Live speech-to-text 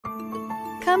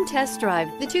Come test drive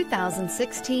the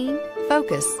 2016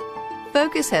 Focus.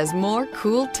 Focus has more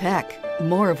cool tech,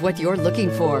 more of what you're looking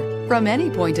for from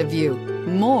any point of view,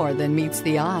 more than meets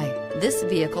the eye. This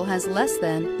vehicle has less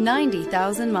than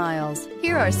 90,000 miles.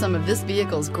 Here are some of this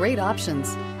vehicle's great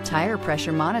options: tire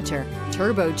pressure monitor,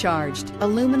 turbocharged,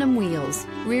 aluminum wheels,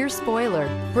 rear spoiler,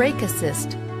 brake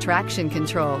assist, traction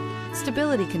control,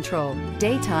 stability control,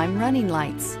 daytime running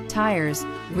lights, tires,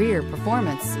 rear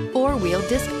performance, four-wheel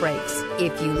disc brakes.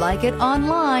 If you like it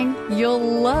online, you'll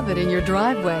love it in your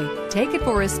driveway. Take it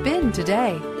for a spin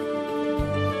today.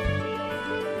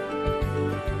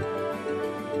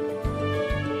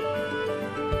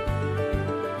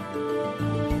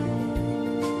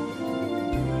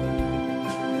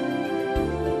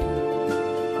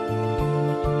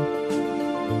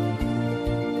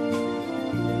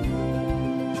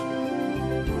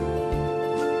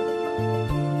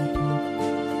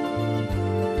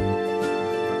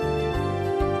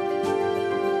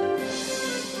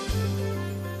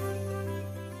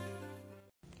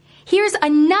 Here's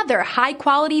another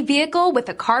high-quality vehicle with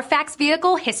a Carfax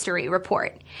Vehicle History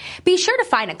Report. Be sure to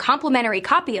find a complimentary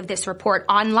copy of this report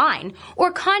online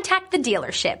or contact the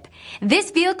dealership.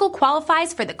 This vehicle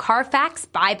qualifies for the Carfax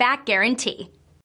Buyback Guarantee.